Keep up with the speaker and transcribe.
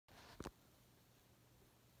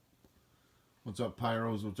What's up,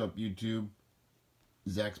 Pyros? What's up, YouTube?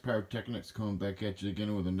 Zach's Pyrotechnics coming back at you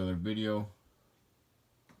again with another video.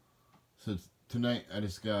 So tonight I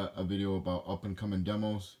just got a video about up and coming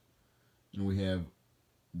demos, and we have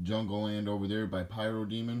Jungle Land over there by Pyro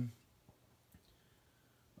Demon.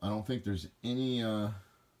 I don't think there's any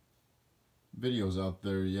videos out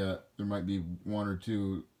there yet. There might be one or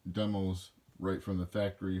two demos right from the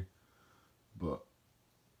factory, but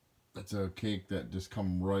that's a cake that just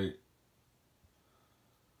come right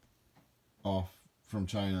off from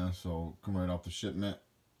China, so come right off the shipment.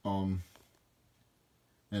 And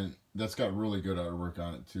that's got really good artwork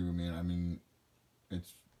on it too, man. I mean,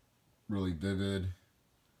 it's really vivid.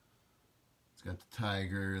 It's got the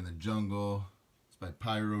tiger and the jungle. It's by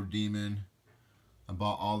Pyro Demon. I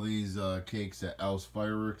bought all these cakes at Al's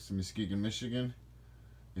Fireworks in Muskegon, Michigan.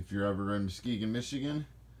 If you're ever in Muskegon, Michigan,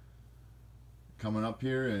 coming up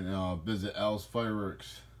here and visit Al's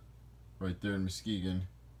Fireworks right there in Muskegon.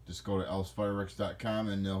 Just go to alsfireworks.com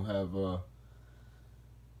and they'll have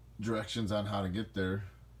directions on how to get there.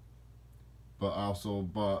 But I also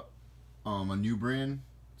bought a new brand.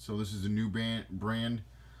 So this is a new brand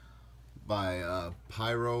by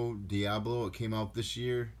PYRO DIABLO. It came out this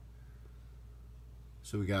year.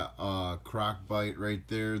 So we got Crock Bite right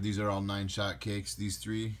there. These are all 9-shot cakes. These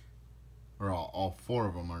three, or all 4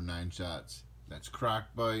 of them are 9 shots. That's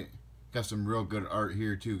Crock Bite. Got some real good art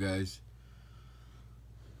here too, guys.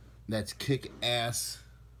 That's Kick Ass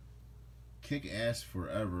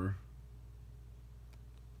Forever.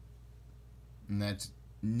 And that's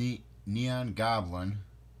Neon Goblin.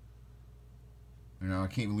 You know, I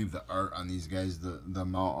can't believe the art on these guys. The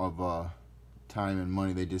amount of time and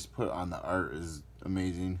money they just put on the art is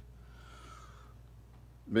amazing.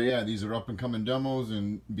 But yeah, these are up and coming demos,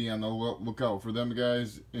 and be on the lookout for them,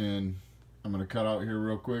 guys. And I'm gonna cut out here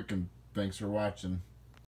real quick, and thanks for watching.